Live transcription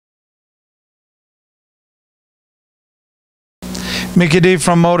Mikkey Dee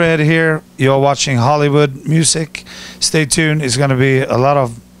from Motorhead here. You're watching Hollywood music. Stay tuned. It's going to be a lot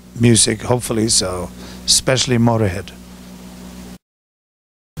of music, hopefully, so especially Motorhead.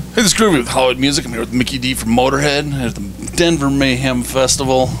 Hey, this is Groovey with Hollywood Music. I'm here with Mikkey Dee from Motorhead at the Denver Mayhem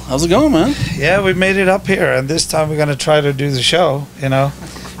Festival. How's it going, man? Yeah, we made it up here, and this time we're going to try to do the show, you know.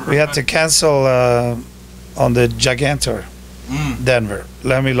 We had to cancel on the Gigantor, Denver.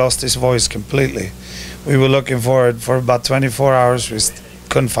 Lemmy lost his voice completely. We were looking for it for about 24 hours. We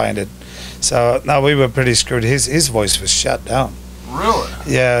couldn't find it. So now we were pretty screwed. His voice was shut down. Really?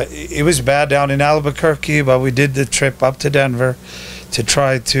 Yeah, it was bad down in Albuquerque, but we did the trip up to Denver to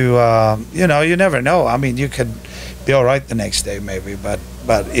try to, you know, you never know. I mean, you could be all right the next day maybe, but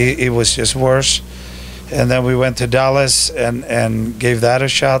it was just worse. And then we went to Dallas and gave that a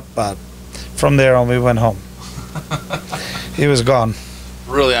shot, but from there on we went home. He was gone.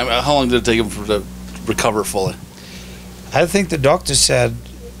 Really? I mean, how long did it take him to recover fully? I think the doctor said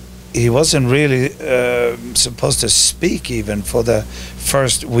he wasn't really supposed to speak even for the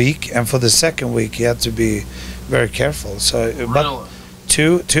first week, and for the second week he had to be very careful. So about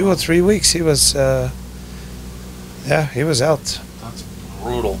two or 3 weeks he was yeah, he was out. That's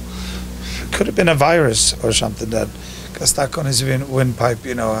brutal. Could have been a virus or something that got stuck on his windpipe,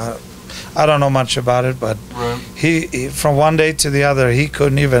 you know. I don't know much about it, but he from one day to the other he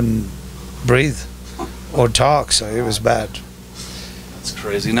couldn't even breathe or talk, so it was bad. That's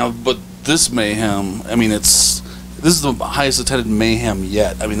crazy. Now, but this Mayhem, I mean, this is the highest attended Mayhem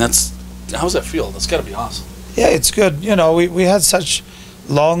yet. I mean, how's that feel? That's got to be awesome. Yeah, it's good. You know, we had such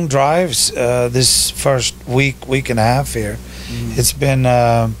long drives this first week and a half here. It's been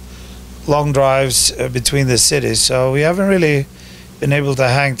long drives between the cities, so we haven't really been able to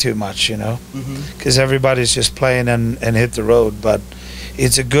hang too much, you know, because everybody's just playing and hit the road. But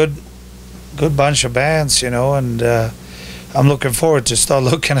it's a good bunch of bands, you know, and I'm looking forward to start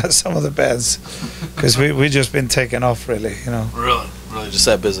looking at some of the bands because we just been taking off, really, you know. Really just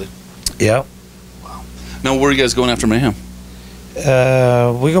that busy. Yeah. Wow. Now, where are you guys going after Mayhem?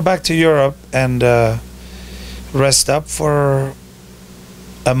 We go back to Europe and rest up for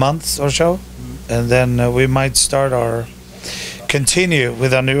a month or so, and then we might continue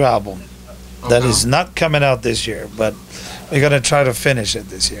with our new album. That is not coming out this year, but we're gonna try to finish it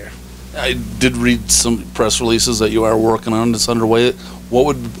this year. I did read some press releases that you are working on. It's underway. What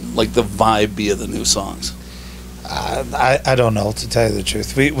would like the vibe be of the new songs? I don't know, to tell you the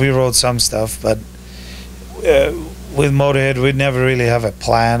truth. We wrote some stuff, but with Motorhead we never really have a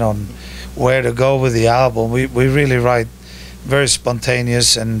plan on where to go with the album. We really write very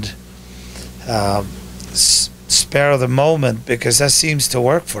spontaneous and spare of the moment, because that seems to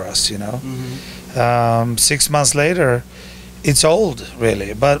work for us, you know. 6 months later it's old,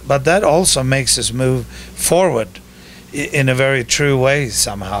 really, but that also makes us move forward in a very true way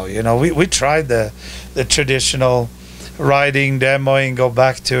somehow, you know. We tried the traditional writing, demoing, go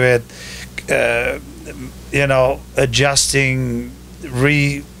back to it, you know, adjusting,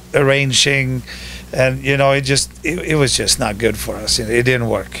 rearranging, and you know, it was just not good for us. It didn't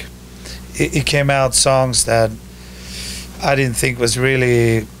work. It came out songs that I didn't think was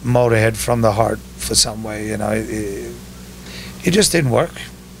really Motorhead from the heart for some way, you know. It just didn't work.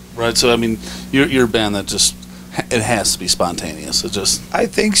 Right. So I mean, you're a band that just, it has to be spontaneous. It just. I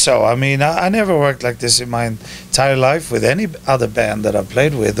think so. I mean, I never worked like this in my entire life with any other band that I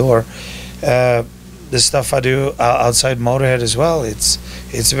played with, or the stuff I do outside Motorhead as well. It's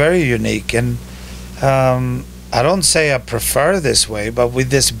very unique, and I don't say I prefer this way, but with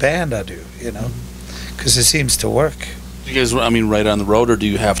this band I do, you know, because it seems to work. Do you guys, I mean, write on the road, or do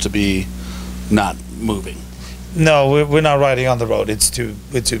you have to be not moving? No, we're not riding on the road.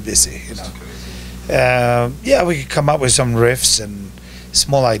 We're too busy, you know. Yeah, we can come up with some riffs and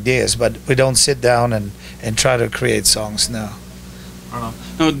small ideas, but we don't sit down and try to create songs now.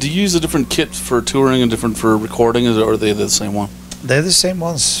 Now, do you use a different kit for touring and different for recording, or are they the same one? They're the same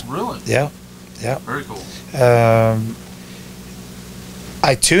ones. Really? Yeah, yeah. Very cool.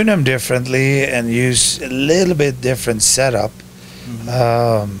 I tune them differently and use a little bit different setup,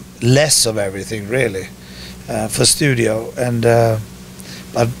 less of everything really. For studio, and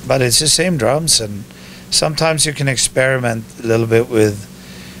but it's the same drums, and sometimes you can experiment a little bit with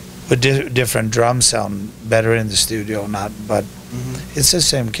different drum sound better in the studio or not, but it's the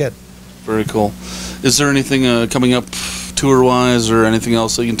same kit. Very cool. Is there anything coming up tour wise, or anything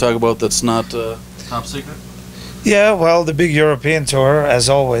else that you can talk about that's not top secret? Yeah, well, the big European tour, as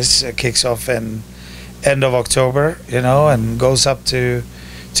always, kicks off in end of October, you know, and goes up to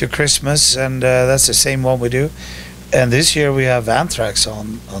Christmas, and that's the same one we do. And this year we have Anthrax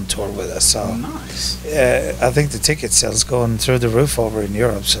on tour with us. So nice. I think the ticket sales going through the roof over in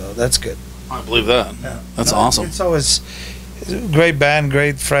Europe. So that's good. I believe that. Yeah. That's awesome. It's always great band,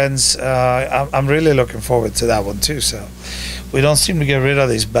 great friends. I'm really looking forward to that one too. So we don't seem to get rid of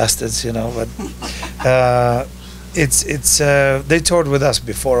these bastards, you know. But it's they toured with us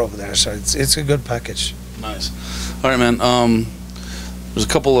before over there, so it's a good package. Nice. All right, man. There's a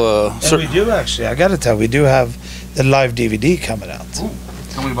couple of. And we do actually. I got to tell, we do have the live DVD coming out. Ooh,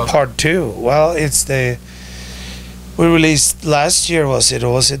 tell me about Part 2. Well, it's the. We released last year. Was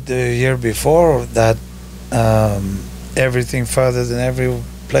it the year before that? Everything Further Than Every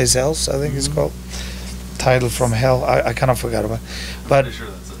Place Else, I think it's called. Title from Hell. I kind of forgot about it. But sure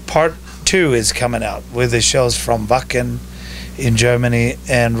that's it. Part 2 is coming out with the shows from Wacken in Germany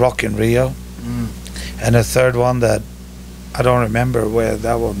and Rock in Rio. And a third one that I don't remember where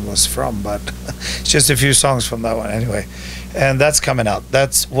that one was from, but it's just a few songs from that one anyway. And that's coming out.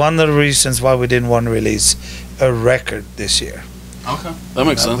 That's one of the reasons why we didn't want to release a record this year. Okay, that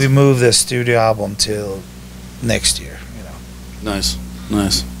makes sense. We moved the studio album till next year, you know. Nice,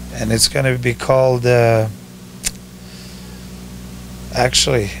 nice. And it's going to be called,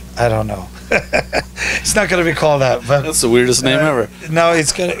 actually, I don't know. It's not going to be called that. But that's the weirdest name ever. No,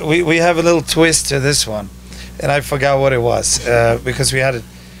 it's gonna. We have a little twist to this one, and I forgot what it was because we had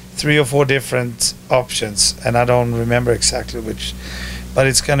 3 or 4 different options, and I don't remember exactly which. But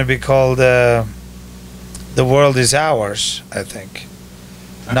it's going to be called "The World Is Ours," I think,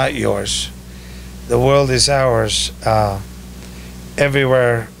 not yours. The world is ours.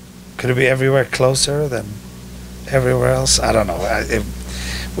 Everywhere, could it be everywhere closer than everywhere else? I don't know.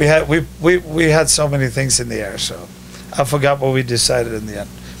 We had so many things in the air, so I forgot what we decided in the end.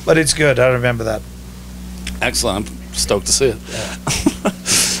 But it's good. I remember that. Excellent. I'm stoked to see it. Yeah.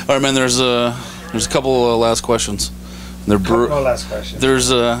 All right, man. There's a couple of last questions. They're last questions.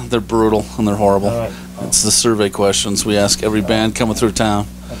 They're brutal and they're horrible. All right. It's the survey questions we ask every band coming through town.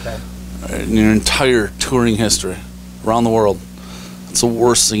 Okay. In your entire touring history, around the world, what's the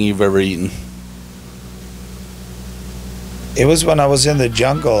worst thing you've ever eaten? It was when I was in the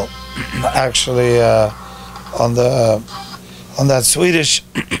jungle, actually, on that Swedish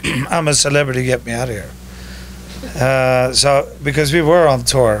 "I'm a Celebrity, Get Me Out of Here." So because we were on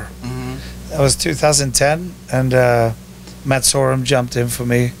tour, that was 2010, and Matt Sorum jumped in for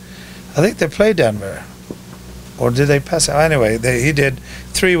me. I think they played Denver, or did they pass out? Anyway, he did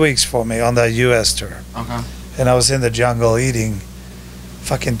 3 weeks for me on that U.S. tour. Okay. And I was in the jungle eating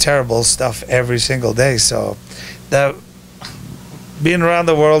fucking terrible stuff every single day. So that. Being around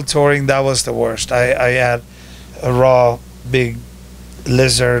the world touring, that was the worst. I had a raw big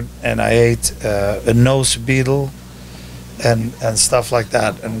lizard, and I ate a nose beetle and stuff like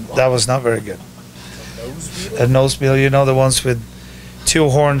that, and that was not very good. A nose beetle, you know, the ones with 2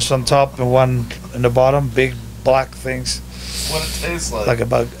 horns on top and 1 in the bottom, big black things. What it tastes like? Like a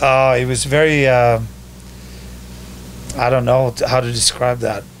bug. It was very, I don't know how to describe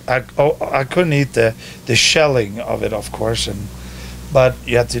that. I couldn't eat the shelling of it, of course, but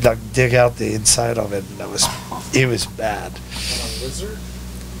you had to like dig out the inside of it, and it was bad. A lizard?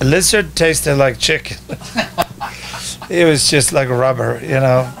 A lizard tasted like chicken. It was just like rubber, you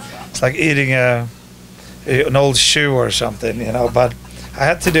know. It's like eating an old shoe or something, you know. But I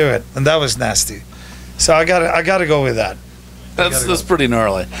had to do it, and that was nasty. So I gotta go with that. That's pretty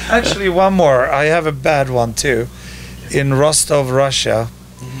gnarly. Actually, one more. I have a bad one too. In Rostov, Russia,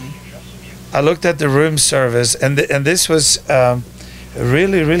 I looked at the room service, and this was. A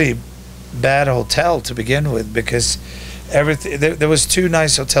really bad hotel to begin with, because everything there was 2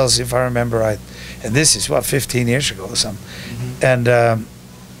 nice hotels, if I remember right, and this is 15 years ago or something, and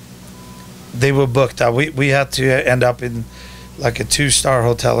they were booked out. We had to end up in like a 2-star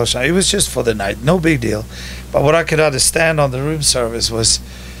hotel or something. It was just for the night, no big deal. But what I could understand on the room service was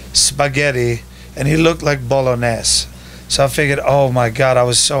spaghetti, and he looked like bolognese. So I figured, oh my God, I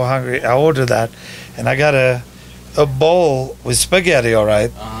was so hungry. I ordered that, and I got a bowl with spaghetti, all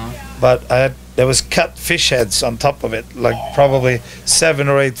right, but there was cut fish heads on top of it, like probably 7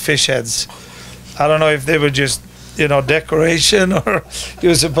 or 8 fish heads. I don't know if they were just, you know, decoration, or you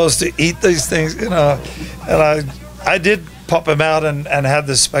were supposed to eat these things, you know. And I did pop them out and had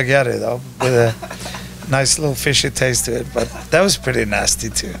the spaghetti though, with a nice little fishy taste to it, but that was pretty nasty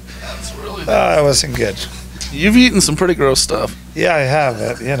too. That's really nasty. It wasn't good. You've eaten some pretty gross stuff. Yeah, I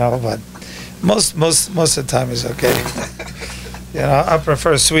have, you know, but most of the time is okay. You know, I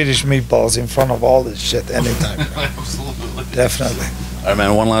prefer Swedish meatballs in front of all this shit anytime. Absolutely. Definitely. All right,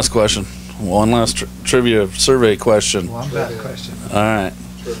 man, one last question. One last trivia survey question. One bad question. All right.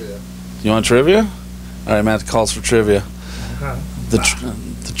 Trivia. You want trivia? All right, Matt calls for trivia. Okay.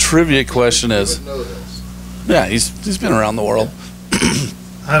 The trivia question is, yeah, he's been around the world.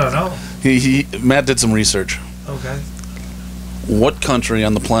 I don't know. Matt did some research. Okay. What country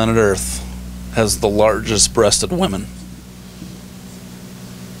on the planet Earth has the largest breasted women?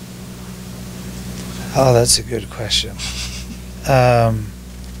 Oh, that's a good question.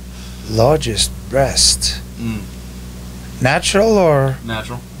 Largest breast. Natural or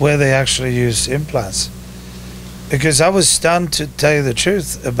Natural. where they actually use implants? Because I was stunned, to tell you the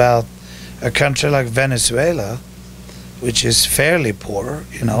truth, about a country like Venezuela, which is fairly poor,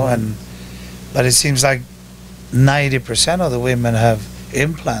 you know, but it seems like 90% of the women have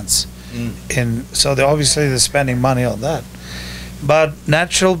implants so they're spending money on that. But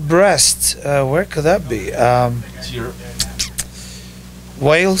natural breast, where could that be? It's Europe.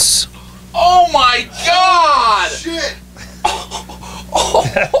 Wales. Oh my God! Shit!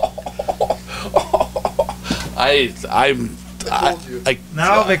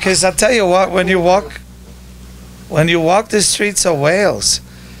 No, because I tell you what, when you walk the streets of Wales,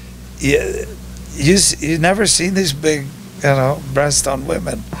 you never seen these big, breasts on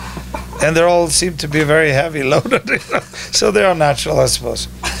women, and they all seem to be very heavy loaded, so they are natural, I suppose.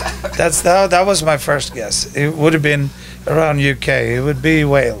 That was my first guess. It would have been around UK. It would be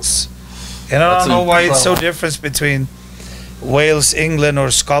Wales, and I don't know why it's so different between Wales, England,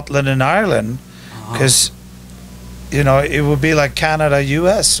 or Scotland and Ireland, because it would be like Canada,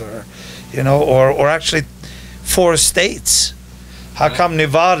 US, or or actually 4 states. How come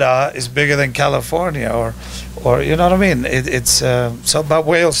Nevada is bigger than California, or you know what I mean? But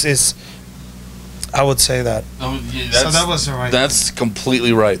Wales is, I would say that. So that was the right. That's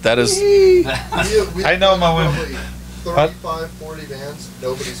completely right. That is. I know my women. 35, 40 bands,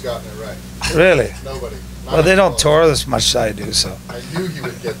 nobody's gotten it right. Really? Nobody. Well, they don't tour as much as I do, so. I knew you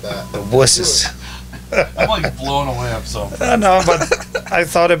would get that. The wusses. I'm like blown away. I'm so. No, but I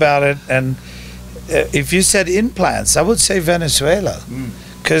thought about it, and if you said implants, I would say Venezuela,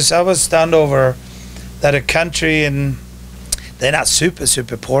 because I was stunned over that a country they're not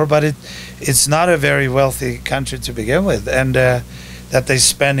super poor, but it's not a very wealthy country to begin with, and that they're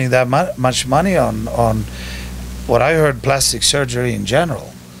spending that much money on what I heard, plastic surgery in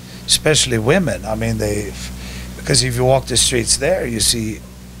general, especially women. I mean, because if you walk the streets there, you see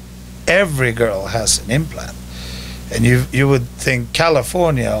every girl has an implant, and you would think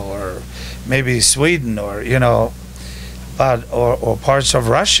California or maybe Sweden or or parts of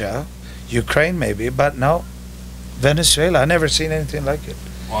Russia, Ukraine maybe, but no, Venezuela. I never seen anything like it.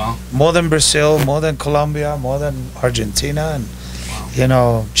 Wow. More than Brazil, more than Colombia, more than Argentina, and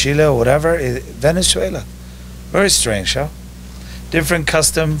Chile or whatever. Venezuela. Very strange, huh? Different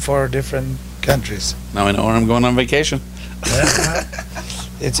custom for different countries. Now I know where I'm going on vacation. Yeah.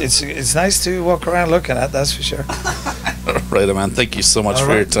 It's nice to walk around looking at, that's for sure. Right, man. Thank you so much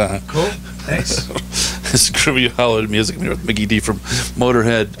for your time. Cool. Thanks. This is Groovy Holiday Music. I'm here with Mikkey Dee from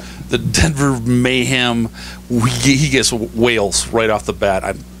Motorhead. The Denver Mayhem. He gets Wales right off the bat.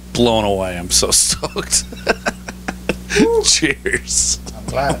 I'm blown away. I'm so stoked. Cheers. I'm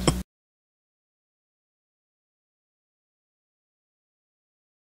glad.